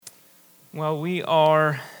Well, we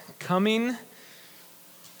are coming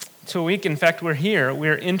to a week. In fact, we're here.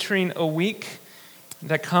 We're entering a week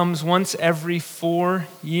that comes once every 4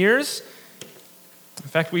 years. In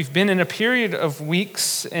fact, we've been in a period of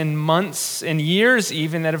weeks and months and years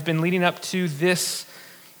even that have been leading up to this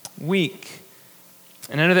week.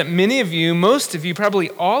 And I know that many of you, most of you, probably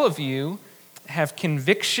all of you, have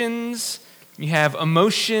convictions, you have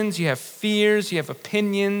emotions, you have fears, you have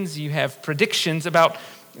opinions, you have predictions about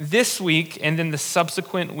this week and then the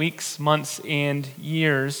subsequent weeks, months, and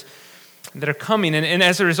years that are coming. And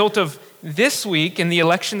as a result of this week and the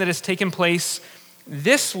election that has taken place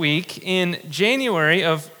this week in January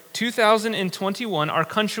of 2021, our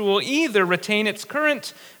country will either retain its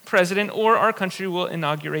current president or our country will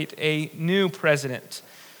inaugurate a new president.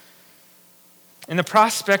 And the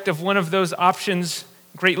prospect of one of those options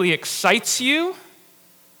greatly excites you,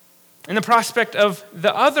 and the prospect of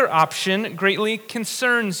the other option greatly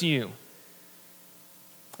concerns you.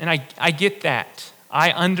 And I get that. I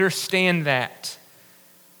understand that.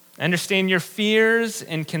 I understand your fears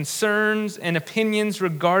and concerns and opinions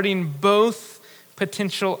regarding both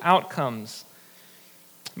potential outcomes.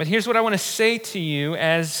 But here's what I want to say to you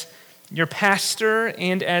as your pastor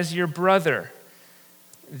and as your brother.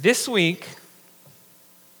 This week,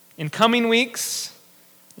 in coming weeks,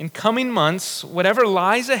 in coming months, whatever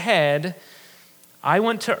lies ahead, I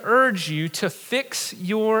want to urge you to fix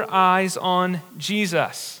your eyes on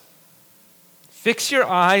Jesus. Fix your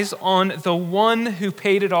eyes on the one who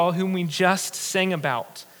paid it all, whom we just sang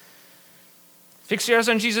about. Fix your eyes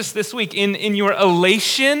on Jesus this week. In your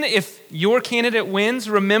elation, if your candidate wins,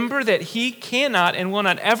 remember that he cannot and will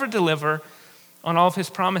not ever deliver on all of his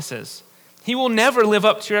promises. He will never live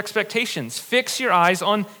up to your expectations. Fix your eyes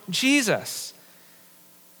on Jesus.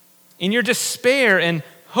 In your despair and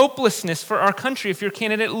hopelessness for our country, if your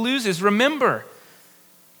candidate loses, remember,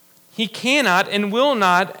 he cannot and will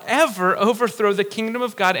not ever overthrow the kingdom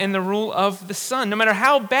of God and the rule of the Son, no matter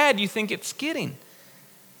how bad you think it's getting.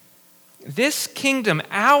 This kingdom,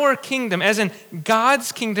 our kingdom, as in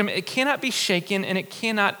God's kingdom, it cannot be shaken and it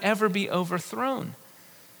cannot ever be overthrown.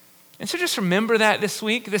 And so just remember that this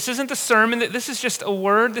week. This isn't a sermon, this is just a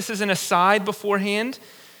word, this is an aside beforehand.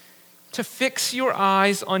 To fix your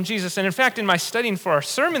eyes on Jesus. And in fact, in my studying for our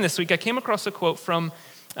sermon this week, I came across a quote from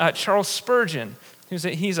Charles Spurgeon.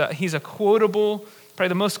 He's a quotable, probably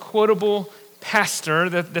the most quotable pastor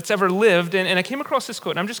that's ever lived. And I came across this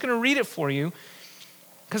quote, and I'm just going to read it for you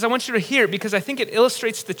because I want you to hear it because I think it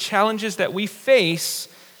illustrates the challenges that we face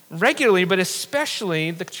regularly, but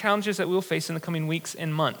especially the challenges that we'll face in the coming weeks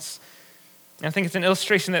and months. And I think it's an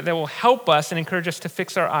illustration that will help us and encourage us to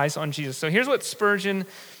fix our eyes on Jesus. So here's what Spurgeon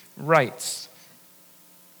writes.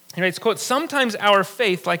 He writes, quote, "Sometimes our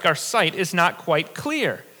faith, like our sight, is not quite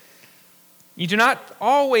clear. You do not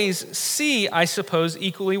always see, I suppose,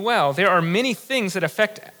 equally well. There are many things that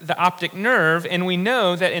affect the optic nerve, and we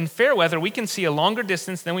know that in fair weather we can see a longer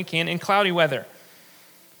distance than we can in cloudy weather."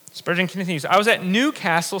 Spurgeon continues, "I was at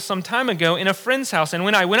Newcastle some time ago in a friend's house, and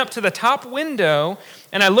when I went up to the top window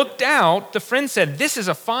and I looked out, the friend said, 'This is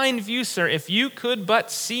a fine view, sir, if you could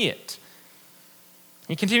but see it.'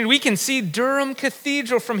 He continued, 'We can see Durham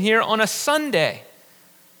Cathedral from here on a Sunday.'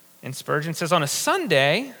 And Spurgeon says, 'On a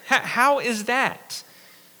Sunday? How is that?'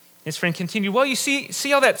 His friend continued, 'Well, you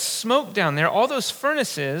see all that smoke down there, all those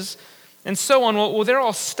furnaces and so on. Well, they're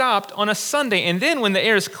all stopped on a Sunday. And then when the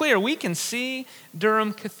air is clear, we can see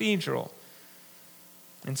Durham Cathedral.'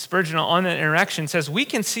 And Spurgeon on that interaction says, 'We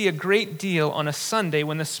can see a great deal on a Sunday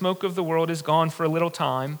when the smoke of the world is gone for a little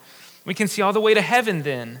time. We can see all the way to heaven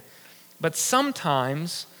then. But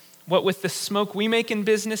sometimes, what with the smoke we make in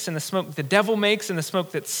business and the smoke the devil makes and the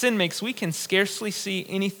smoke that sin makes, we can scarcely see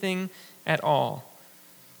anything at all.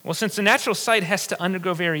 Well, since the natural sight has to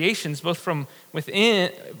undergo variations both from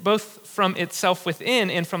itself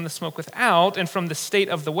within and from the smoke without and from the state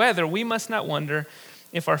of the weather, we must not wonder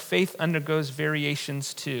if our faith undergoes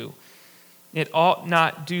variations too. It ought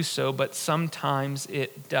not do so, but sometimes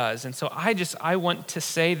it does.'" And so I want to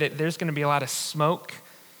say that there's going to be a lot of smoke,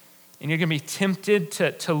 and you're going to be tempted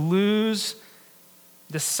to lose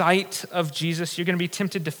the sight of Jesus. You're going to be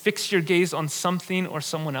tempted to fix your gaze on something or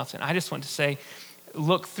someone else. And I just want to say,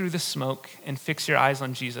 look through the smoke and fix your eyes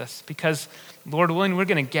on Jesus. Because, Lord willing, we're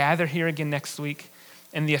going to gather here again next week,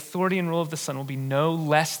 and the authority and rule of the Son will be no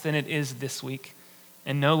less than it is this week,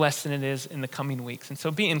 and no less than it is in the coming weeks. And so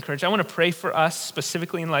be encouraged. I want to pray for us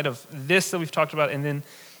specifically in light of this that we've talked about, and then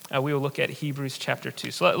we will look at Hebrews chapter 2.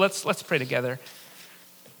 So let's pray together.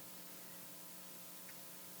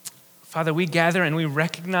 Father, we gather and we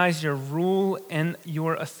recognize your rule and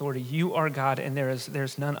your authority. You are God, and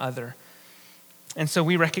there's none other. And so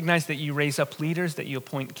we recognize that you raise up leaders, that you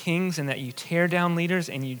appoint kings, and that you tear down leaders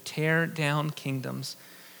and you tear down kingdoms.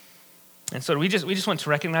 And so we just want to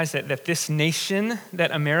recognize that this nation,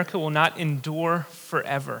 that America, will not endure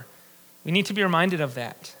forever. We need to be reminded of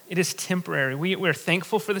that. It is temporary. We're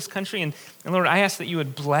thankful for this country, and Lord, I ask that you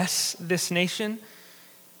would bless this nation.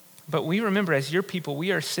 But we remember, as your people,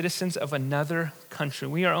 we are citizens of another country.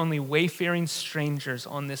 We are only wayfaring strangers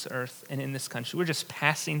on this earth and in this country. We're just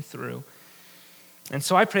passing through. And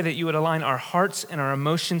so I pray that you would align our hearts and our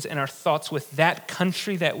emotions and our thoughts with that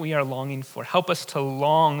country that we are longing for. Help us to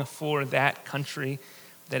long for that country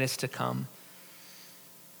that is to come.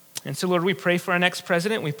 And so, Lord, we pray for our next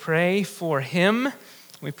president. We pray for him.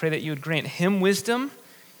 We pray that you would grant him wisdom.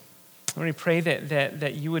 Lord, we pray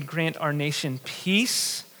that you would grant our nation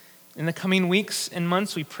peace in the coming weeks and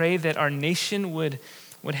months. We pray that our nation would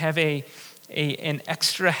have an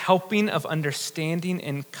extra helping of understanding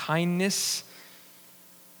and kindness,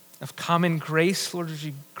 of common grace. Lord, would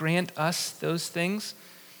you grant us those things?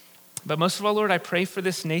 But most of all, Lord, I pray for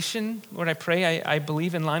this nation. Lord, I pray, I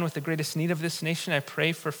believe in line with the greatest need of this nation. I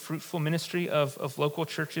pray for fruitful ministry of local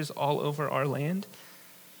churches all over our land.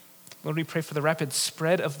 Lord, we pray for the rapid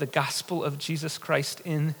spread of the gospel of Jesus Christ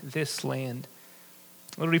in this land.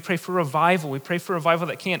 Lord, we pray for revival. We pray for revival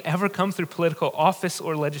that can't ever come through political office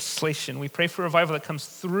or legislation. We pray for revival that comes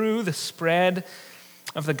through the spread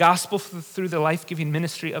of the gospel, through the life-giving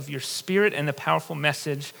ministry of your Spirit and the powerful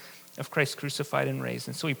message of Christ crucified and raised.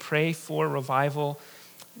 And so we pray for revival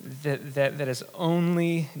that is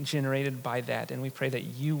only generated by that. And we pray that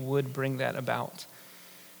you would bring that about.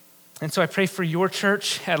 And so I pray for your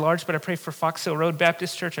church at large, but I pray for Fox Hill Road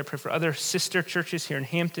Baptist Church. I pray for other sister churches here in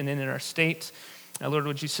Hampton and in our state. Lord,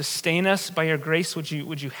 would you sustain us by your grace? Would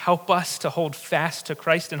you help us to hold fast to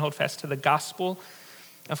Christ and hold fast to the gospel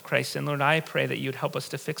of Christ? And Lord, I pray that you would help us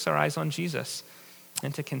to fix our eyes on Jesus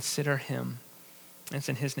and to consider him. And it's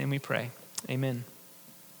in his name we pray. Amen.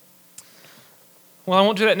 Well, I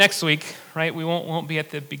won't do that next week, right? We won't be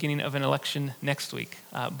at the beginning of an election next week.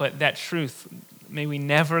 But that truth, may we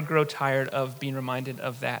never grow tired of being reminded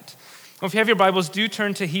of that. Well, if you have your Bibles, do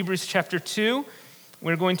turn to Hebrews chapter 2.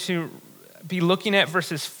 We're going to be looking at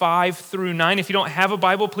verses 5 through 9. If you don't have a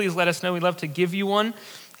Bible, please let us know. We'd love to give you one.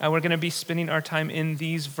 We're going to be spending our time in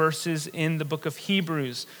these verses in the book of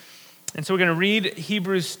Hebrews. And so we're going to read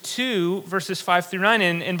Hebrews 2, verses 5 through 9.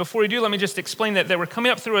 And before we do, let me just explain that we're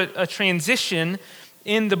coming up through a transition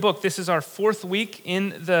in the book. This is our fourth week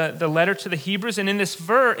in the letter to the Hebrews. And in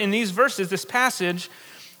these verses, this passage,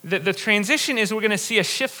 the transition is we're going to see a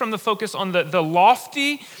shift from the focus on the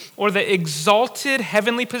lofty or the exalted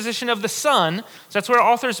heavenly position of the Son. So that's where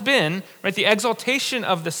our author's been, right? The exaltation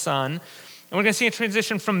of the Son. And we're going to see a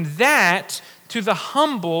transition from that to the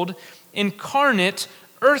humbled, incarnate,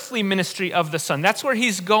 earthly ministry of the Son. That's where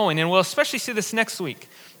he's going. And we'll especially see this next week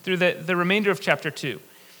through the remainder of chapter 2.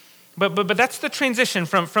 But that's the transition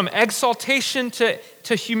from exaltation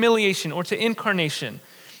to humiliation or to incarnation.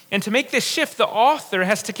 And to make this shift, the author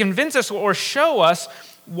has to convince us or show us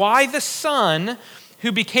why the Son,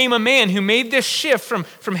 who became a man, who made this shift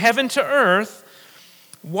from heaven to earth,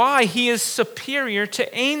 why he is superior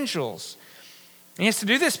to angels. And he has to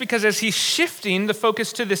do this because as he's shifting the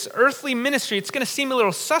focus to this earthly ministry, it's going to seem a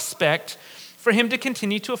little suspect for him to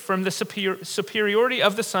continue to affirm the superiority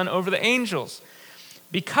of the Son over the angels.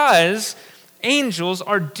 Because angels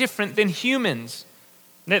are different than humans.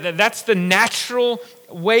 That's the natural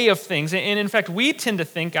way of things. And in fact, we tend to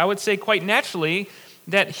think, I would say quite naturally,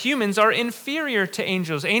 that humans are inferior to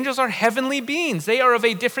angels. Angels are heavenly beings. They are of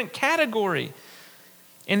a different category.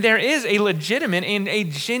 And there is a legitimate and a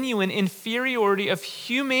genuine inferiority of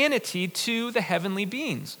humanity to the heavenly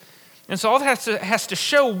beings. And so all that has to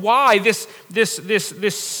show why this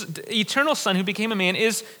eternal Son who became a man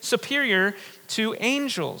is superior to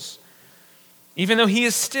angels, even though he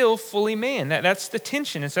is still fully man. That's the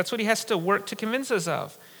tension. That's what he has to work to convince us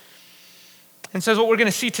of. And so what we're going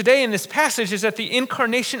to see today in this passage is that the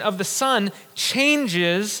incarnation of the Son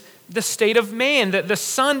changes the state of man. That the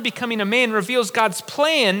Son becoming a man reveals God's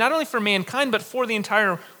plan, not only for mankind, but for the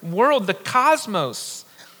entire world, the cosmos.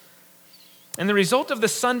 And the result of the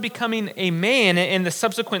Son becoming a man and the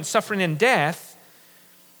subsequent suffering and death,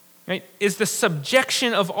 right, is the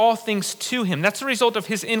subjection of all things to him. That's the result of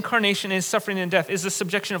his incarnation and his suffering and death, is the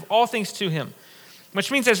subjection of all things to him.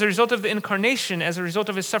 Which means as a result of the incarnation, as a result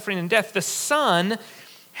of his suffering and death, the Son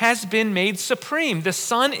has been made supreme. The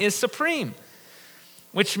Son is supreme.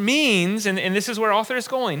 Which means, and this is where author is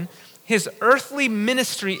going, his earthly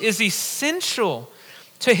ministry is essential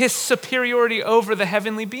to his superiority over the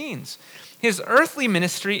heavenly beings. His earthly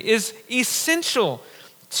ministry is essential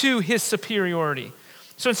to his superiority.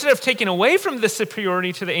 So instead of taking away from the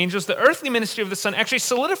superiority to the angels, the earthly ministry of the Son actually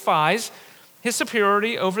solidifies his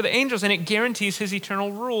superiority over the angels, and it guarantees his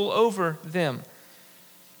eternal rule over them.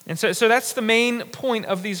 And so that's the main point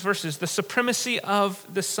of these verses, the supremacy of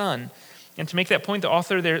the Son. And to make that point, the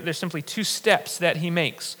author, there's simply two steps that he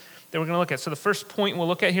makes that we're going to look at. So the first point we'll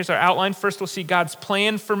look at, here's our outline. First, we'll see God's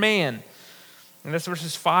plan for man. And that's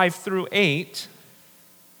verses 5 through 8.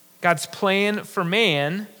 God's plan for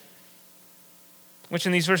man, which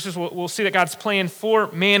in these verses we'll see that God's plan for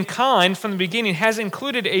mankind from the beginning has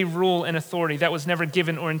included a rule and authority that was never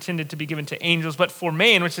given or intended to be given to angels, but for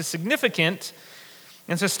man, which is significant.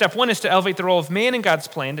 And so step one is to elevate the role of man in God's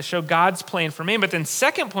plan, to show God's plan for man. But then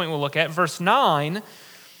second point we'll look at, verse 9,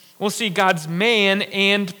 we'll see God's man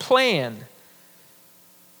and plan.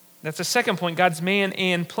 That's the second point, God's man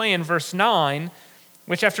and plan, verse 9,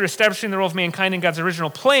 which after establishing the role of mankind in God's original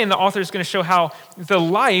plan, the author is going to show how the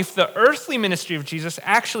life, the earthly ministry of Jesus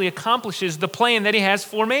actually accomplishes the plan that he has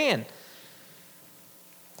for man.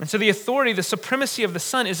 And so the authority, the supremacy of the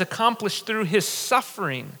Son is accomplished through his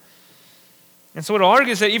suffering. And so what I'll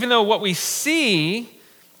argue is that even though what we see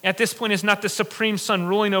at this point is not the supreme Son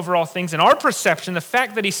ruling over all things, in our perception, the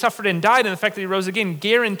fact that he suffered and died and the fact that he rose again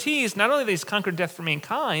guarantees not only that he's conquered death for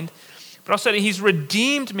mankind, but also that he's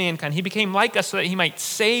redeemed mankind. He became like us so that he might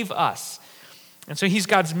save us. And so he's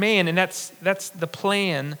God's man, and that's the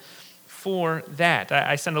plan for that.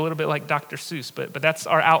 I sound a little bit like Dr. Seuss, but that's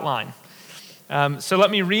our outline. So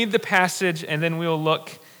let me read the passage, and then we'll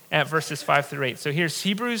look at verses 5 through 8. So here's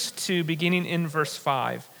Hebrews 2, beginning in verse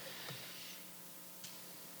 5.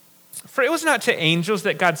 For it was not to angels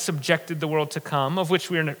that God subjected the world to come, of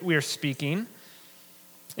which we are speaking.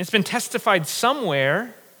 It's been testified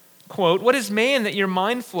somewhere, quote, "What is man that you're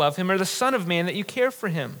mindful of him, or the son of man that you care for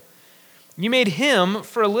him? You made him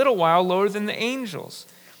for a little while lower than the angels.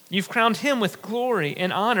 You've crowned him with glory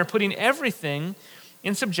and honor, putting everything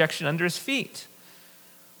in subjection under his feet."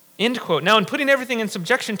 End quote. Now, in putting everything in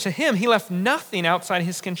subjection to him, he left nothing outside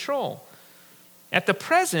his control. At the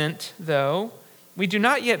present, though, we do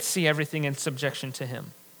not yet see everything in subjection to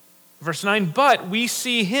him. Verse 9, but we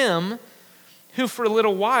see him who for a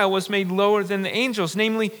little while was made lower than the angels,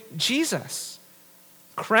 namely Jesus,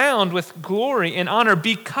 crowned with glory and honor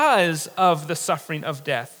because of the suffering of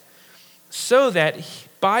death, so that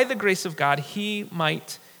by the grace of God he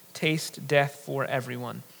might taste death for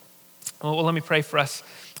everyone. Well, let me pray for us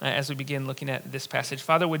as we begin looking at this passage.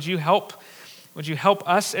 Father, would you help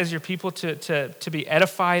us as your people to be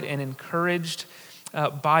edified and encouraged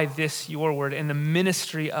by this, your word, and the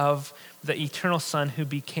ministry of the eternal Son who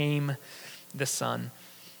became the Son.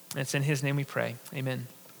 And it's in his name we pray. Amen.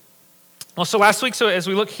 Well, so last week, as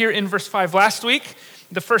we look here in verse 5, last week,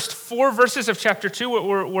 the first 4 verses of chapter 2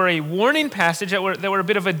 were a warning passage that were a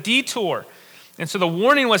bit of a detour. And so the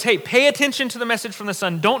warning was, hey, pay attention to the message from the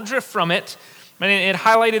Son. Don't drift from it. And it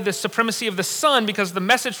highlighted the supremacy of the Son because the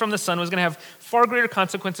message from the Son was going to have far greater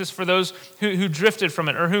consequences for those who drifted from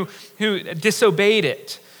it or who disobeyed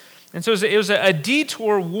it. And so it was a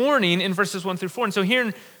detour warning in verses 1 through 4. And so here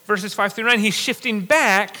in verses 5 through 9, he's shifting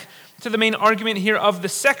back to the main argument here of the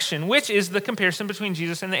section, which is the comparison between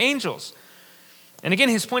Jesus and the angels. And again,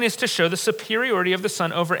 his point is to show the superiority of the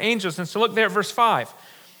Son over angels. And so look there at verse 5.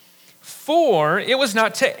 For it was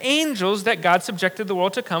not to angels that God subjected the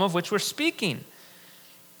world to come, of which we're speaking.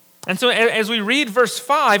 And so as we read verse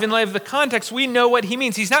 5, in light of the context, we know what he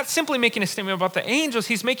means. He's not simply making a statement about the angels,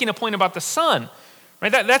 he's making a point about the Son.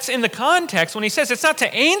 Right? That's in the context. When he says it's not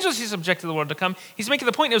to angels he subjected the world to come, he's making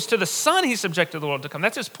the point it was to the Son he subjected the world to come.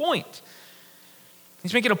 That's his point.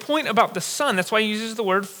 He's making a point about the Son. That's why he uses the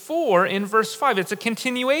word for in verse 5. It's a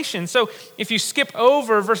continuation. So if you skip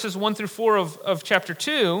over verses 1 through 4 of chapter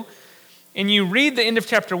 2, and you read the end of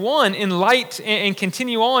chapter 1 in light and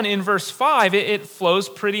continue on in verse 5, it flows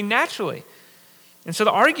pretty naturally. And so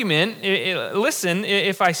the argument, listen,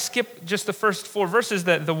 if I skip just the first 4 verses,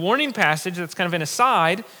 the warning passage that's kind of an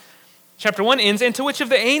aside, chapter 1 ends, and to which of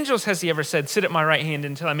the angels has he ever said, sit at my right hand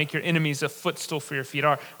until I make your enemies a footstool for your feet?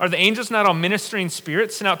 Are the angels not all ministering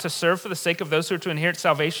spirits sent out to serve for the sake of those who are to inherit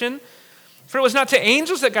salvation? For it was not to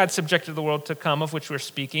angels that God subjected the world to come, of which we're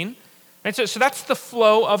speaking. Right? So that's the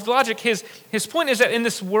flow of logic. His point is that in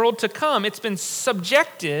this world to come, it's been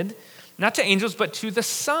subjected not to angels, but to the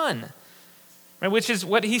Son. Right, which is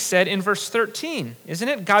what he said in verse 13, isn't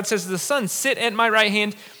it? God says to the Son, sit at my right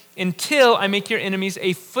hand until I make your enemies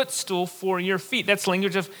a footstool for your feet. That's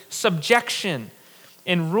language of subjection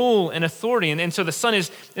and rule and authority. And so the Son is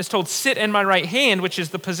told, sit at my right hand, which is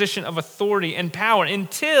the position of authority and power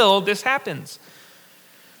until this happens.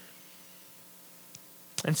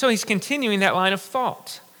 And so he's continuing that line of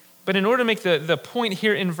thought. But in order to make the point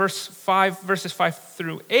here in verses 5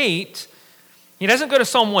 through 8, he doesn't go to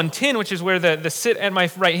Psalm 110, which is where the sit at my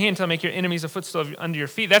right hand till I make your enemies a footstool under your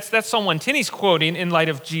feet. That's Psalm 110 he's quoting in light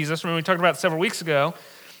of Jesus. Remember we talked about it several weeks ago,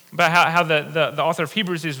 about how the author of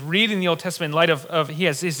Hebrews is reading the Old Testament in light of he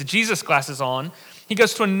has his Jesus glasses on. He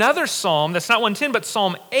goes to another psalm that's not 110, but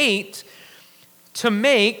Psalm 8, to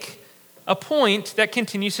make a point that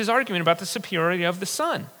continues his argument about the superiority of the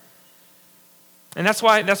Son. And that's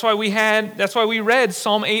why we read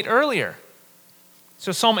Psalm 8 earlier.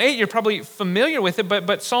 So Psalm 8, you're probably familiar with it,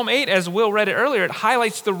 but Psalm 8, as Will read it earlier, it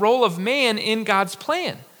highlights the role of man in God's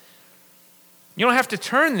plan. You don't have to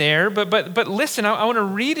turn there, but listen, I want to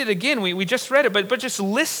read it again. We just read it, but just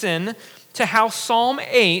listen to how Psalm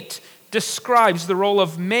 8 describes the role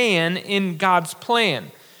of man in God's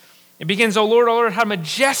plan. It begins, O Lord, how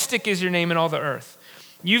majestic is your name in all the earth.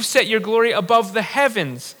 You've set your glory above the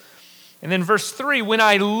heavens. And then verse 3, when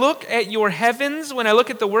I look at your heavens, when I look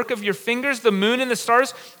at the work of your fingers, the moon and the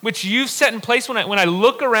stars, which you've set in place, when I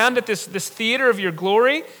look around at this theater of your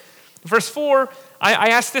glory. Verse 4, I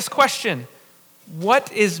ask this question,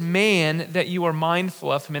 what is man that you are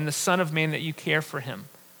mindful of him, and the Son of Man that you care for him?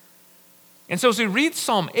 And so as we read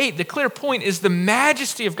Psalm 8, the clear point is the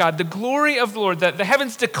majesty of God, the glory of the Lord, that the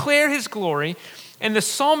heavens declare his glory, and the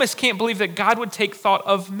psalmist can't believe that God would take thought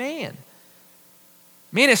of man.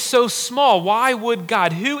 Man is so small. Why would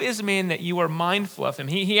God? Who is man that you are mindful of him?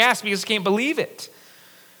 He asks because he can't believe it.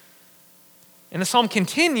 And the psalm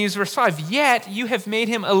continues, verse 5, yet you have made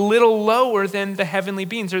him a little lower than the heavenly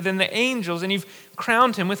beings or than the angels, and you've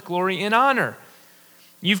crowned him with glory and honor.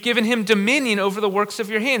 You've given him dominion over the works of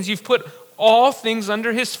your hands. You've put all things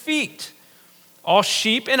under his feet, all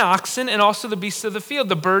sheep and oxen, and also the beasts of the field,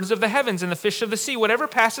 the birds of the heavens and the fish of the sea, whatever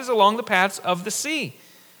passes along the paths of the sea.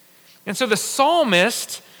 And so the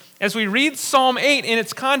psalmist, as we read Psalm 8 in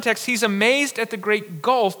its context, he's amazed at the great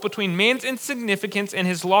gulf between man's insignificance and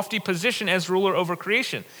his lofty position as ruler over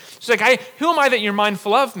creation. It's like, who am I that you're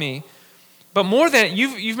mindful of me? But more than that,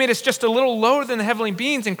 you've made us just a little lower than the heavenly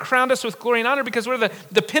beings and crowned us with glory and honor because we're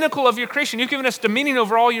the pinnacle of your creation. You've given us dominion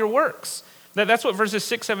over all your works. That's what verses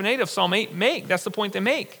 6, 7, 8 of Psalm 8 make. That's the point they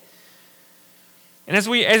make. And as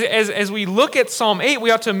we look at Psalm 8, we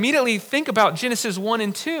ought to immediately think about Genesis 1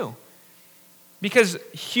 and 2. Because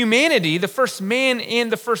humanity, the first man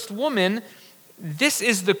and the first woman, this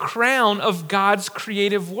is the crown of God's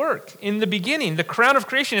creative work in the beginning. The crown of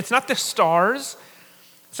creation, it's not the stars,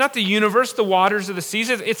 it's not the universe, the waters of the seas,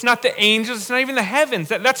 it's not the angels, it's not even the heavens.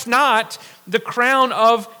 That's not the crown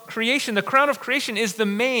of creation. The crown of creation is the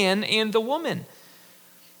man and the woman.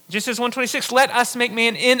 Genesis 1:26, let us make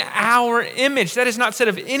man in our image. That is not said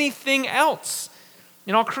of anything else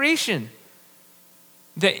in all creation.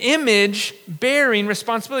 The image-bearing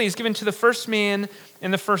responsibility is given to the first man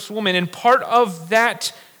and the first woman. And part of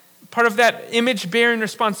that image-bearing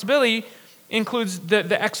responsibility includes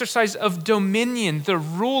the exercise of dominion, the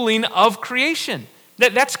ruling of creation.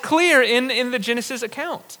 That's clear in the Genesis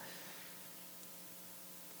account.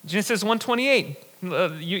 Genesis 1:28,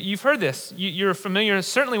 you've heard this. You're familiar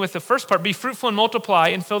certainly with the first part, be fruitful and multiply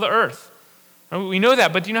and fill the earth. We know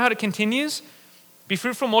that, but do you know how it continues? Be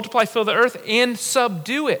fruitful, multiply, fill the earth, and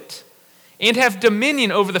subdue it. And have dominion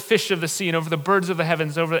over the fish of the sea and over the birds of the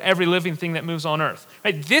heavens, over every living thing that moves on earth.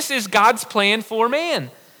 Right? This is God's plan for man,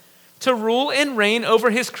 to rule and reign over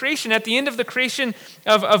his creation. At the end of the creation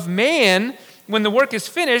of man, when the work is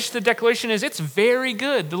finished, the declaration is, it's very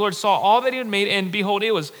good. The Lord saw all that he had made, and behold,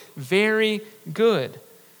 it was very good.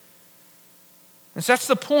 And so that's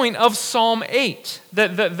the point of Psalm 8,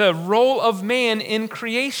 the role of man in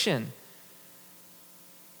creation.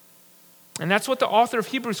 And that's what the author of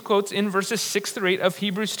Hebrews quotes in verses 6 through 8 of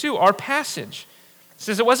Hebrews 2, our passage. It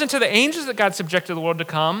says, it wasn't to the angels that God subjected the world to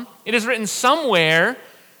come. It is written somewhere.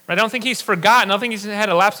 Right? I don't think he's forgotten. I don't think he's had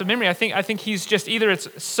a lapse of memory. I think he's just either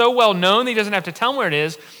it's so well known that he doesn't have to tell him where it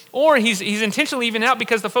is, or he's intentionally leaving out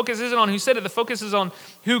because the focus isn't on who said it. The focus is on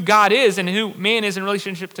who God is and who man is in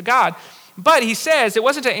relationship to God. But he says, it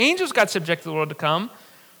wasn't to angels God subjected the world to come.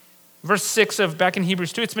 Verse 6 of back in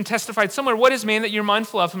Hebrews 2, it's been testified somewhere, what is man that you're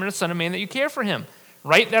mindful of him, and the Son of Man that you care for him?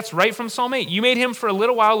 Right? That's right from Psalm 8. You made him for a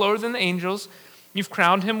little while lower than the angels. You've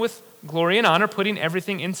crowned him with glory and honor, putting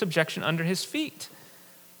everything in subjection under his feet.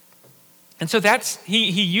 And so he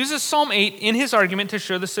uses Psalm 8 in his argument to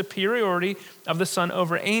show the superiority of the Son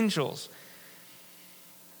over angels.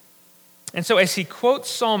 And so as he quotes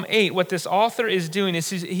Psalm 8, what this author is doing is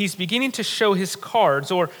he's beginning to show his cards,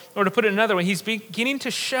 or to put it another way, he's beginning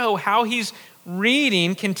to show how he's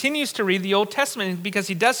continues to read the Old Testament, because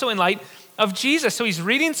he does so in light of Jesus. So he's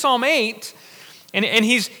reading Psalm 8, And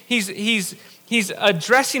he's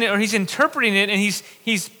addressing it, or he's interpreting it, and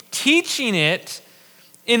he's teaching it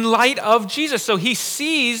in light of Jesus. So he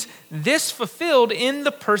sees this fulfilled in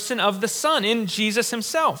the person of the Son, in Jesus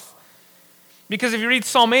himself. Because if you read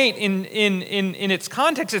Psalm 8 in its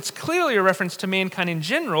context, it's clearly a reference to mankind in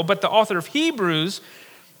general, but the author of Hebrews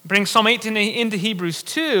brings Psalm 8 into Hebrews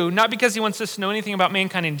 2, not because he wants us to know anything about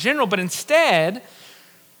mankind in general, but instead,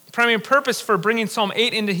 the primary purpose for bringing Psalm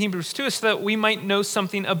 8 into Hebrews 2 is so that we might know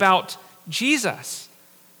something about Jesus.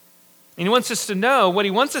 And he wants us to know, what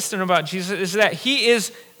he wants us to know about Jesus is that he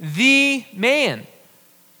is the man,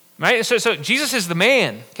 right? So Jesus is the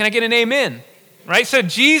man. Can I get an amen? Right? So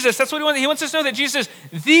Jesus, that's what he wants. He wants us to know that Jesus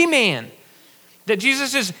is the man, that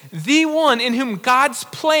Jesus is the one in whom God's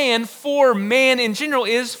plan for man in general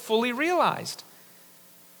is fully realized.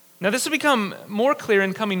 Now, this will become more clear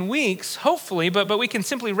in coming weeks, hopefully, but we can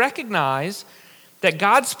simply recognize that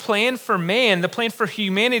God's plan for man, the plan for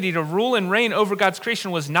humanity to rule and reign over God's creation,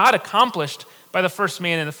 was not accomplished by the first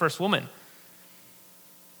man and the first woman.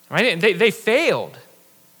 Right? They failed.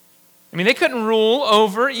 I mean, they couldn't rule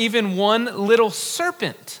over even one little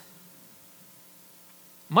serpent,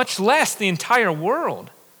 much less the entire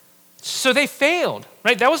world. So they failed,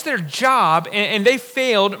 right? That was their job, and they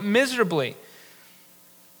failed miserably.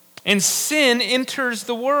 And sin enters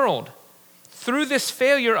the world through this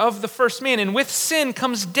failure of the first man. And with sin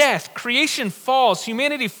comes death. Creation falls,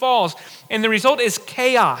 humanity falls, and the result is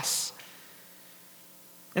chaos.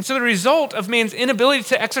 And so the result of man's inability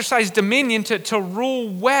to exercise dominion, to rule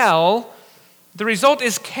well, the result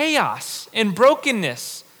is chaos and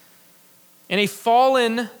brokenness in a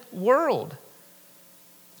fallen world.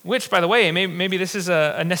 Which, by the way, maybe this is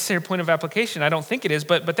a necessary point of application. I don't think it is,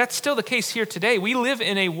 but that's still the case here today. We live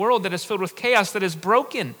in a world that is filled with chaos, that is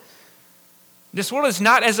broken. This world is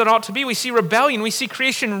not as it ought to be. We see rebellion. We see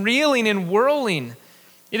creation reeling and whirling.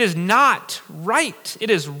 It is not right. It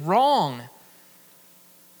is wrong.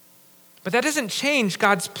 But that doesn't change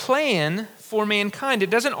God's plan for mankind.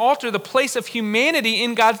 It doesn't alter the place of humanity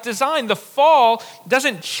in God's design. The fall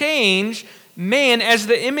doesn't change man as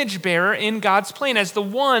the image bearer in God's plan, as the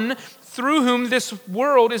one through whom this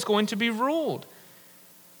world is going to be ruled.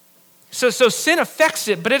 So sin affects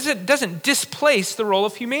it, but it doesn't displace the role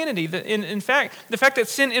of humanity. In fact, the fact that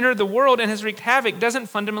sin entered the world and has wreaked havoc doesn't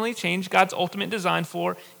fundamentally change God's ultimate design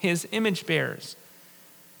for his image bearers.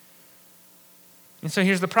 And so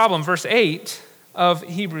here's the problem. Verse 8 of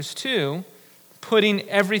Hebrews 2, putting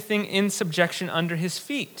everything in subjection under his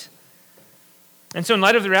feet. And so in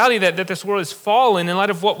light of the reality that this world is fallen, in light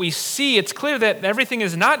of what we see, it's clear that everything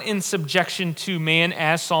is not in subjection to man,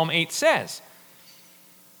 as Psalm 8 says.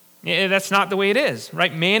 That's not the way it is,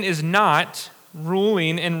 right? Man is not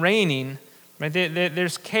ruling and reigning. Right?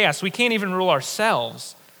 There's chaos. We can't even rule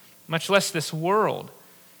ourselves, much less this world.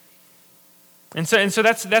 And so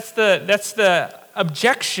that's the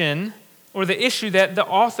objection or the issue that the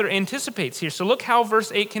author anticipates here. So look how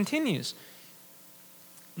verse 8 continues.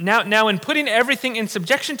 Now in putting everything in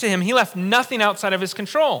subjection to him, he left nothing outside of his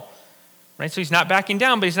control. Right? So he's not backing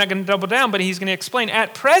down, but he's not going to double down, but he's going to explain,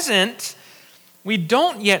 at present, we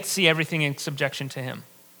don't yet see everything in subjection to him.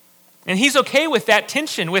 And he's okay with that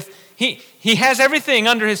tension. He has everything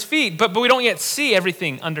under his feet, but we don't yet see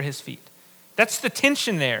everything under his feet. That's the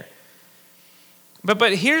tension there.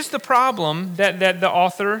 But here's the problem that the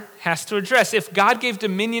author has to address. If God gave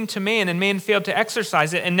dominion to man and man failed to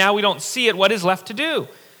exercise it, and now we don't see it, what is left to do?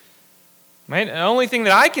 Right? The only thing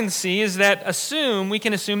that I can see is that we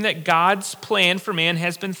can assume that God's plan for man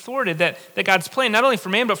has been thwarted, that God's plan, not only for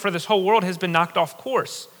man, but for this whole world, has been knocked off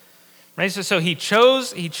course. Right? So he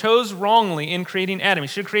chose wrongly in creating Adam. He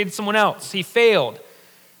should have created someone else. He failed.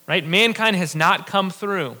 Right? Mankind has not come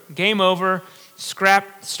through. Game over,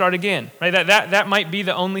 scrap, start again. Right? That might be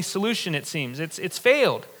the only solution, it seems. It's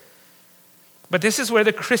failed. But this is where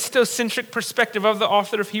the Christocentric perspective of the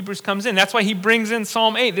author of Hebrews comes in. That's why he brings in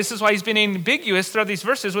Psalm 8. This is why he's been ambiguous throughout these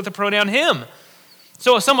verses with the pronoun him.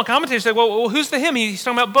 So some commentators say, well, who's the him? He's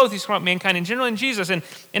talking about both. He's talking about mankind in general and Jesus. And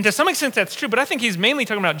to some extent that's true, but I think he's mainly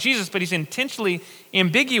talking about Jesus, but he's intentionally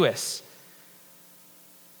ambiguous.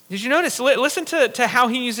 Did you notice? Listen to how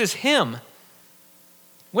he uses him.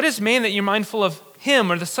 What is man that you're mindful of him,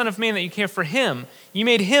 or the Son of Man that you care for him? You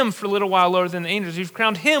made him for a little while lower than the angels. You've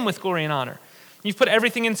crowned him with glory and honor. You've put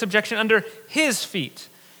everything in subjection under his feet.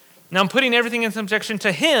 Now, I'm putting everything in subjection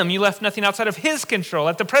to him. You left nothing outside of his control.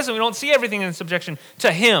 At the present, we don't see everything in subjection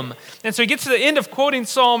to him. And so he gets to the end of quoting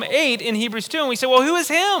Psalm 8 in Hebrews 2, and we say, well, who is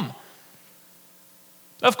him?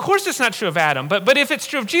 Of course it's not true of Adam, but if it's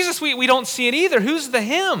true of Jesus, we don't see it either. Who's the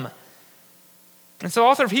him? And so the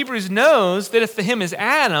author of Hebrews knows that if the him is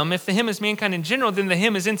Adam, if the him is mankind in general, then the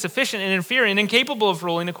him is insufficient and inferior and incapable of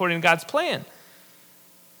ruling according to God's plan.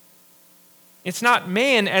 It's not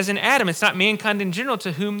man as in Adam. It's not mankind in general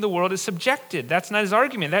to whom the world is subjected. That's not his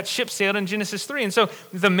argument. That ship sailed in Genesis 3. And so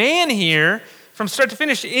the man here, from start to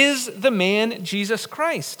finish, is the man Jesus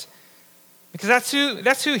Christ. Because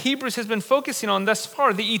that's who Hebrews has been focusing on thus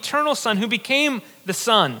far, the eternal Son who became the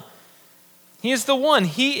Son. He is the one.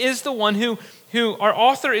 He is the one who our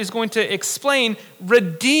author is going to explain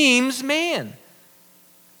redeems man.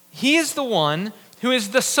 He is the one who is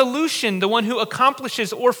the solution, the one who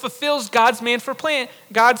accomplishes or fulfills God's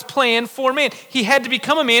plan for man. He had to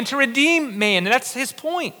become a man to redeem man, and that's his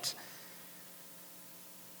point.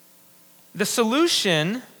 The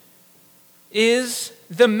solution is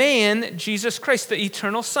the man, Jesus Christ, the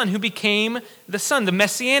eternal Son, who became the Son, the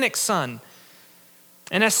Messianic Son.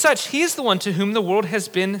 And as such, he is the one to whom the world has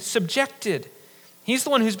been subjected. He's the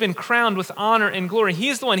one who's been crowned with honor and glory. He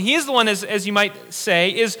is the one, as you might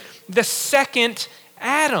say, is the second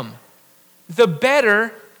Adam, the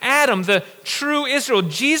better Adam, the true Israel.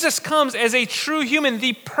 Jesus comes as a true human,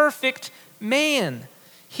 the perfect man.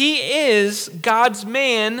 He is God's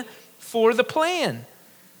man for the plan.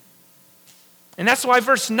 And that's why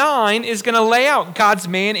verse 9 is going to lay out God's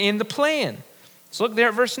man in the plan. So look there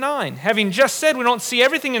at verse 9. Having just said we don't see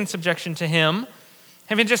everything in subjection to him,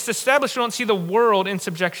 having just established we don't see the world in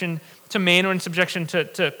subjection to man or in subjection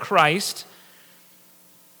to Christ,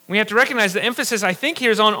 we have to recognize the emphasis, I think,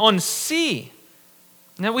 here is on see.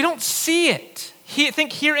 Now, we don't see it.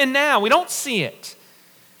 Think here and now. We don't see it.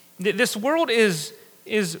 This world is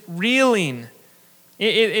reeling.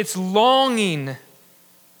 It's longing.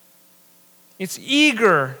 It's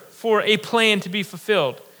eager for a plan to be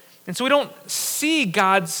fulfilled. And so we don't see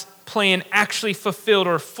God's plan actually fulfilled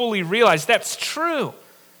or fully realized. That's true.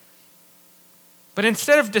 But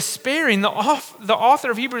instead of despairing, the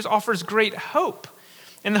author of Hebrews offers great hope.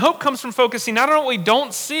 And the hope comes from focusing not on what we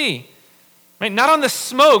don't see, right? Not on the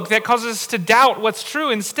smoke that causes us to doubt what's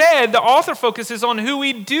true. Instead, the author focuses on who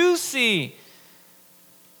we do see.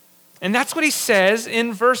 And that's what he says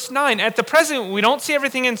in verse 9. At the present, we don't see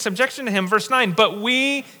everything in subjection to him, verse 9, but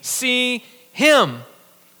we see him,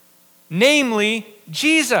 namely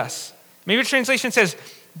Jesus. Maybe a translation says,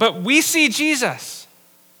 but we see Jesus.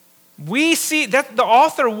 We see, that the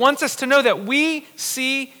author wants us to know that we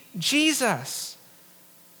see Jesus.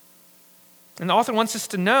 And the author wants us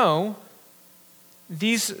to know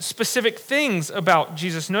these specific things about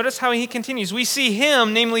Jesus. Notice how he continues. We see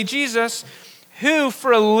him, namely Jesus, who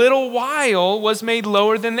for a little while was made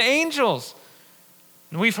lower than the angels.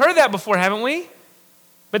 And we've heard that before, haven't we?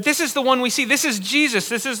 But this is the one we see. This is Jesus.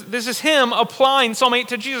 This is him applying Psalm 8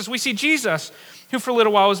 to Jesus. We see Jesus, who for a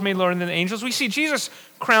little while was made lower than the angels. We see Jesus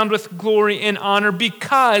crowned with glory and honor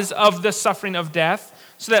because of the suffering of death,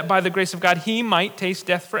 so that by the grace of God he might taste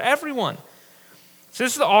death for everyone. So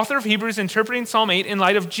this is the author of Hebrews interpreting Psalm 8 in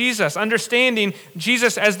light of Jesus, understanding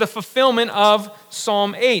Jesus as the fulfillment of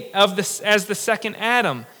Psalm 8, as the second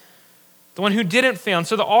Adam, the one who didn't fail. And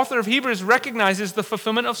so the author of Hebrews recognizes the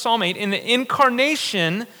fulfillment of Psalm 8 in the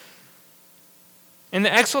incarnation and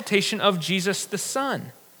the exaltation of Jesus the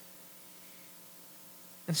Son.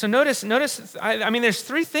 And so notice, there's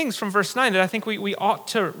three things from verse 9 that I think we ought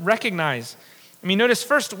to recognize. Notice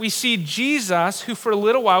first, we see Jesus, who for a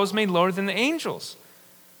little while was made lower than the angels.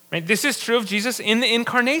 Right? This is true of Jesus in the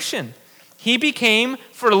incarnation. He became,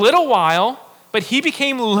 for a little while, but he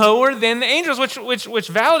became lower than the angels, which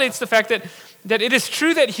validates the fact that it is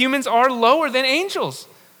true that humans are lower than angels.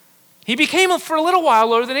 He became, for a little while,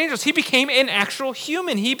 lower than angels. He became an actual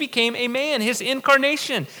human. He became a man, his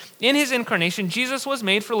incarnation. In his incarnation, Jesus was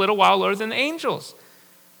made for a little while lower than the angels.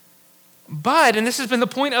 But, and this has been the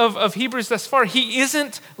point of Hebrews thus far, he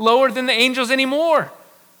isn't lower than the angels anymore.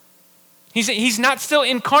 He's not still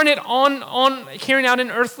incarnate on carrying out an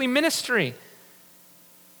earthly ministry.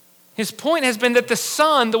 His point has been that the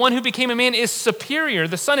Son, the one who became a man, is superior.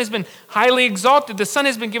 The Son has been highly exalted. The Son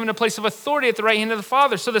has been given a place of authority at the right hand of the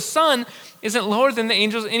Father. So the Son isn't lower than the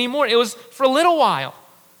angels anymore. It was for a little while.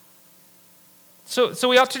 So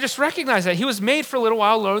we ought to just recognize that. He was made for a little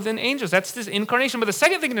while lower than angels. That's his incarnation. But the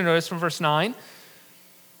second thing to notice from verse 9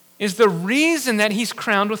 is the reason that he's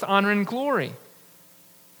crowned with honor and glory.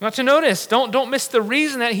 You ought to notice, don't miss the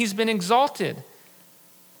reason that he's been exalted.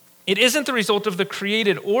 It isn't the result of the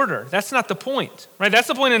created order. That's not the point, right? That's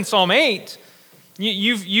the point in Psalm 8.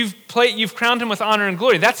 You've crowned him with honor and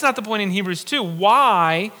glory. That's not the point in Hebrews 2.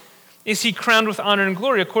 Why is he crowned with honor and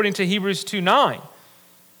glory according to Hebrews 2:9?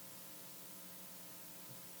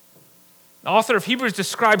 The author of Hebrews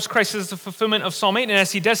describes Christ as the fulfillment of Psalm 8, and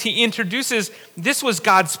as he does, he introduces, this was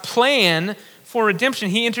God's plan for redemption.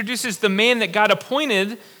 He introduces the man that God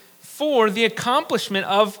appointed for the accomplishment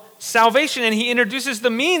of salvation, and he introduces the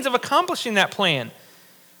means of accomplishing that plan,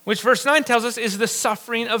 which verse 9 tells us is the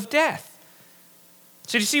suffering of death.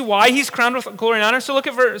 So do you see why he's crowned with glory and honor? So look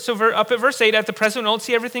at up at verse 8, at the present we don't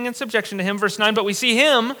see everything in subjection to him. Verse 9, but we see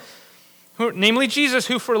him, namely Jesus,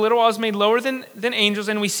 who for a little while was made lower than angels,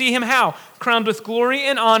 and we see him how? Crowned with glory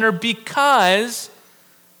and honor because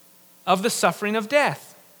of the suffering of death.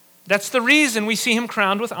 That's the reason we see him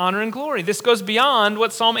crowned with honor and glory. This goes beyond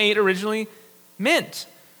what Psalm 8 originally meant.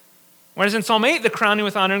 Whereas in Psalm 8, the crowning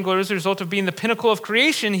with honor and glory is the result of being the pinnacle of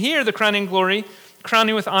creation. Here, the crowning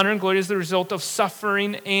with honor and glory is the result of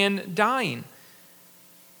suffering and dying.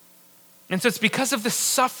 And so it's because of the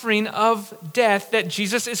suffering of death that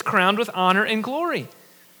Jesus is crowned with honor and glory.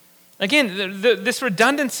 Again, this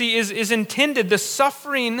redundancy is intended. The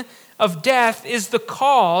suffering of death is the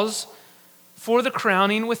cause for the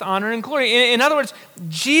crowning with honor and glory. In other words,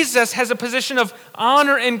 Jesus has a position of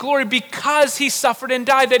honor and glory because he suffered and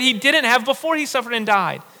died that he didn't have before he suffered and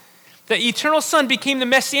died. The eternal Son became the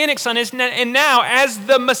Messianic Son, and now, as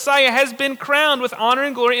the Messiah, has been crowned with honor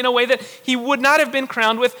and glory in a way that he would not have been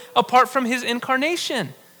crowned with apart from his incarnation.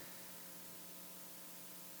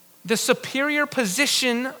 The superior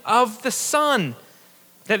position of the Son,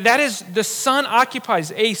 that is, the Son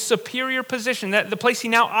occupies a superior position, that the place he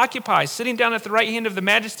now occupies, sitting down at the right hand of the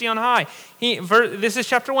Majesty on high. This is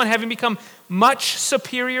chapter 1, having become much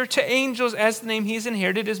superior to angels, as the name he has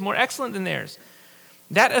inherited is more excellent than theirs.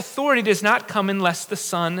 That authority does not come unless the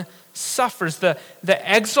Son suffers. The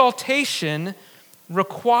exaltation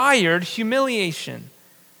required humiliation.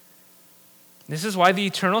 This is why the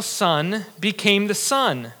eternal Son became the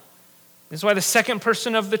Son. This is why the second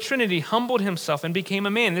person of the Trinity humbled himself and became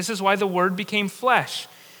a man. This is why the Word became flesh.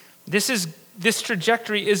 This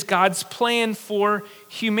trajectory is God's plan for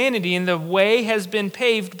humanity, and the way has been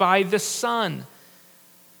paved by the Son.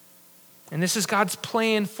 And this is God's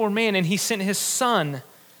plan for man, and he sent his Son.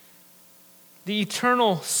 The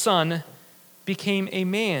eternal Son became a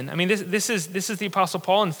man. I mean, this is the Apostle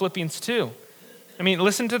Paul in Philippians 2. I mean,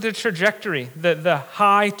 listen to the trajectory, the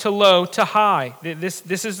high to low to high.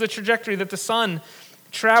 This is the trajectory that the Son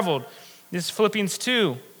traveled. This is Philippians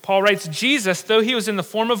 2. Paul writes, Jesus, though he was in the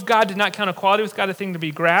form of God, did not count equality with God a thing to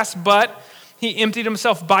be grasped, but he emptied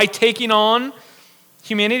himself by taking on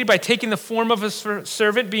humanity, by taking the form of a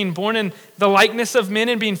servant, being born in the likeness of men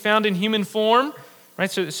and being found in human form. Right?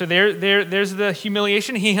 So there's the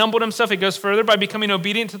humiliation. He humbled himself. It goes further by becoming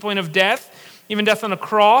obedient to the point of death, even death on a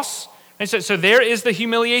cross. Right? So there is the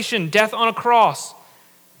humiliation, death on a cross.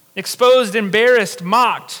 Exposed, embarrassed,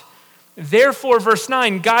 mocked. Therefore, verse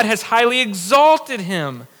 9, God has highly exalted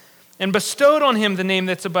him and bestowed on him the name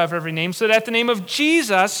that's above every name, so that at the name of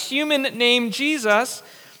Jesus, human name Jesus,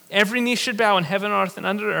 every knee should bow in heaven, earth, and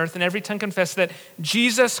under earth, and every tongue confess that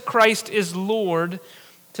Jesus Christ is Lord,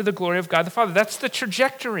 to the glory of God the Father. That's the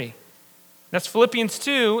trajectory. That's Philippians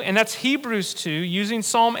 2, and that's Hebrews 2, using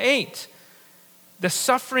Psalm 8. The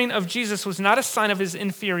suffering of Jesus was not a sign of his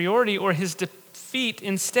inferiority or his defeat.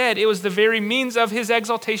 Instead, it was the very means of his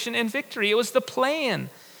exaltation and victory. It was the plan.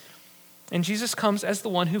 And Jesus comes as the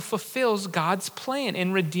one who fulfills God's plan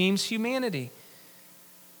and redeems humanity.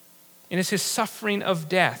 And it's his suffering of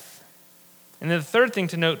death. And then the third thing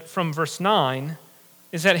to note from verse 9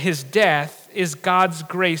 is that his death is God's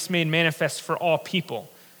grace made manifest for all people.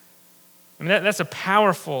 I mean, that's a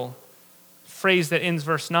powerful phrase that ends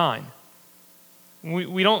verse 9.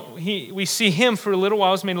 We see him for a little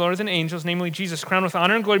while was made lower than angels, namely Jesus, crowned with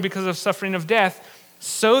honor and glory because of suffering of death,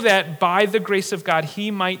 so that by the grace of God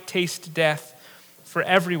he might taste death for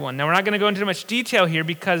everyone. Now, we're not going to go into much detail here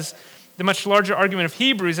because the much larger argument of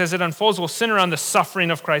Hebrews as it unfolds will center on the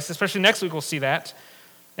suffering of Christ, especially next week we'll see that,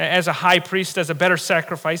 as a high priest, as a better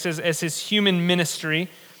sacrifice, as his human ministry.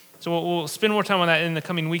 So we'll spend more time on that in the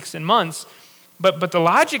coming weeks and months. But the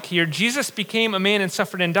logic here, Jesus became a man and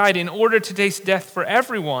suffered and died in order to taste death for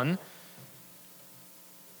everyone,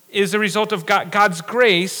 is the result of God's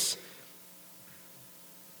grace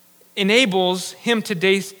enables him to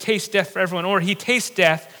taste death for everyone, or he tastes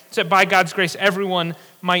death so that by God's grace everyone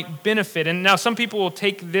might benefit. And now some people will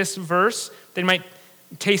take this verse, they might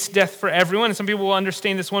taste death for everyone, and some people will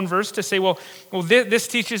understand this one verse to say, well, this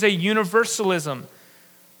teaches a universalism.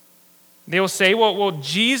 They will say, well,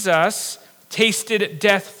 Jesus tasted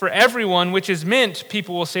death for everyone, which is meant,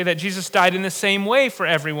 people will say that Jesus died in the same way for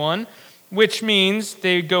everyone, which means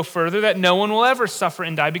they go further that no one will ever suffer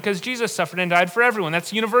and die because Jesus suffered and died for everyone.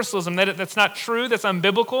 That's universalism. That's not true. That's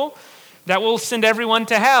unbiblical. That will send everyone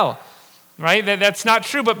to hell. right? That's not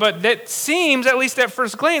true, but that seems, at least at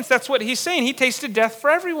first glance, that's what he's saying. He tasted death for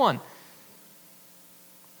everyone.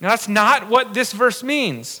 Now, that's not what this verse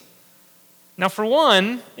means. Now, for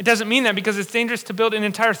one, it doesn't mean that because it's dangerous to build an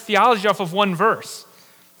entire theology off of one verse.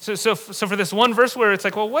 So for this one verse where it's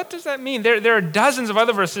like, well, what does that mean? There are dozens of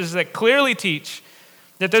other verses that clearly teach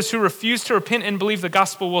that those who refuse to repent and believe the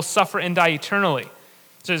gospel will suffer and die eternally.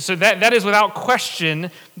 So that is without question,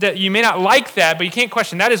 that you may not like that, but you can't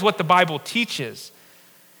question. That is what the Bible teaches.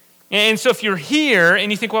 And so if you're here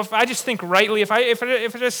and you think, well, if I just think rightly, if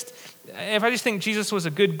I just think Jesus was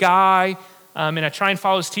a good guy, and I try and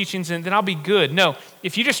follow his teachings, and then I'll be good. No,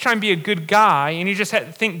 if you just try and be a good guy and you just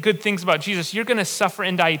think good things about Jesus, you're going to suffer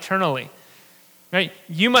and die eternally. Right?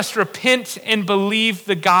 You must repent and believe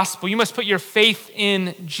the gospel. You must put your faith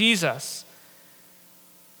in Jesus.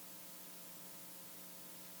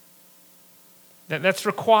 That's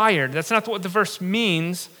required. That's not what the verse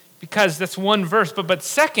means, because that's one verse. But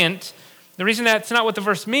second, the reason that's not what the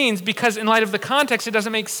verse means, because in light of the context, it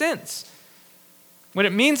doesn't make sense. What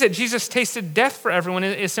it means that Jesus tasted death for everyone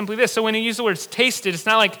is simply this. So when you use the words tasted, it's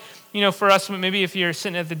not like, for us, maybe if you're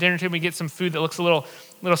sitting at the dinner table, you get some food that looks a little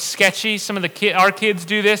sketchy. Some of our kids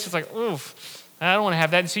do this. It's like, oof, I don't want to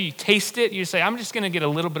have that. And so you taste it. You say, I'm just going to get a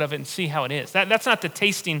little bit of it and see how it is. That's not the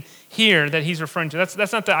tasting here that he's referring to.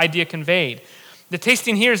 That's not the idea conveyed. The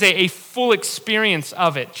tasting here is a full experience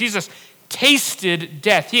of it. Jesus tasted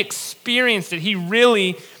death. He experienced it. He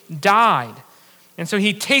really died. And so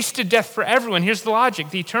he tasted death for everyone. Here's the logic.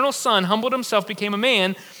 The eternal Son humbled himself, became a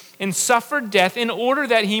man, and suffered death in order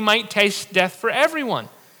that he might taste death for everyone.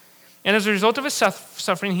 And as a result of his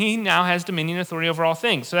suffering, he now has dominion and authority over all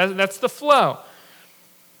things. So that's the flow.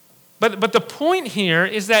 But the point here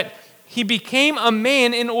is that he became a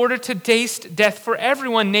man in order to taste death for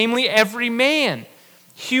everyone, namely every man,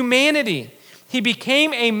 humanity. He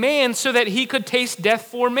became a man so that he could taste death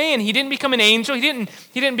for man. He didn't become an angel. He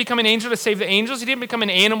didn't become an angel to save the angels. He didn't become an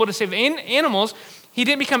animal to save the animals. He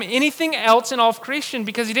didn't become anything else in all of creation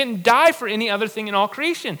because he didn't die for any other thing in all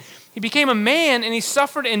creation. He became a man and he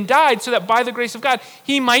suffered and died so that by the grace of God,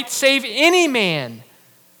 he might save any man.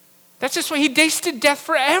 That's just why he tasted death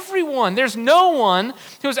for everyone. There's no one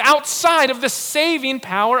who is outside of the saving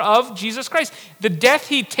power of Jesus Christ. The death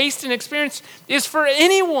he tasted and experienced is for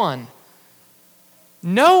anyone.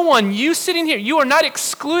 No one, you sitting here, you are not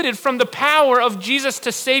excluded from the power of Jesus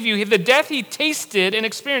to save you. The death he tasted and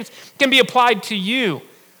experienced can be applied to you.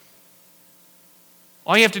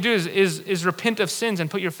 All you have to do is repent of sins and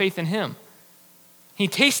put your faith in him. He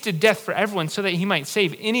tasted death for everyone so that he might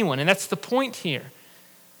save anyone, and that's the point here.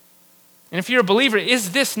 And if you're a believer,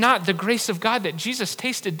 is this not the grace of God that Jesus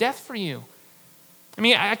tasted death for you? I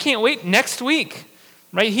mean, I can't wait next week.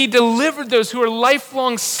 Right? He delivered those who are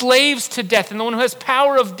lifelong slaves to death and the one who has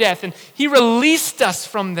power of death, and he released us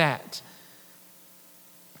from that.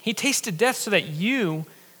 He tasted death so that you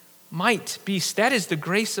might be. That is the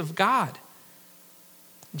grace of God.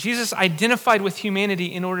 Jesus identified with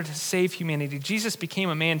humanity in order to save humanity. Jesus became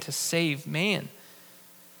a man to save man.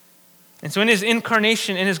 And so in his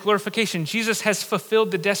incarnation and his glorification, Jesus has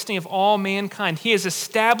fulfilled the destiny of all mankind. He has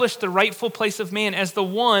established the rightful place of man as the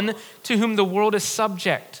one to whom the world is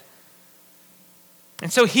subject.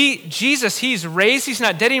 And so Jesus, he's raised, he's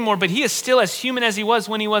not dead anymore, but he is still as human as he was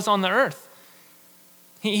when he was on the earth.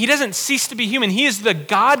 He doesn't cease to be human. He is the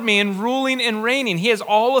God-man ruling and reigning. He has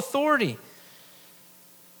all authority.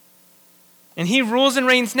 And he rules and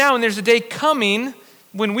reigns now, and there's a day coming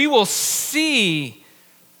when we will see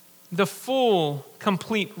the full,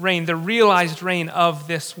 complete reign, the realized reign of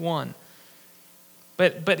this one.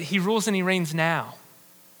 But he rules and he reigns now.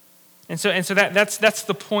 And so that's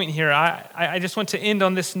the point here. I just want to end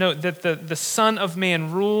on this note that the Son of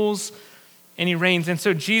Man rules and he reigns. And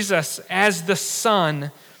so Jesus, as the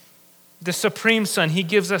Son, the supreme Son, he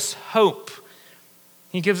gives us hope.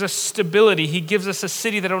 He gives us stability. He gives us a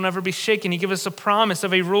city that will never be shaken. He gives us a promise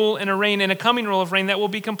of a rule and a reign and a coming rule of reign that will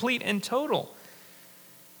be complete and total.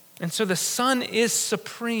 And so the Son is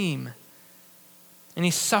supreme, and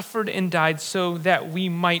he suffered and died so that we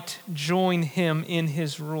might join him in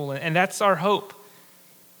his rule. And that's our hope.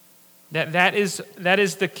 That is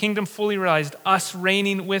the kingdom fully realized, us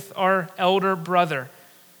reigning with our elder brother,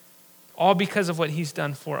 all because of what he's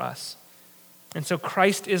done for us. And so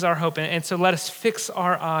Christ is our hope. And so let us fix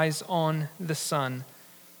our eyes on the Son,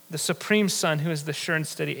 the supreme Son who is the sure and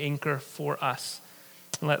steady anchor for us.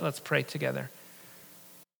 Let's pray together.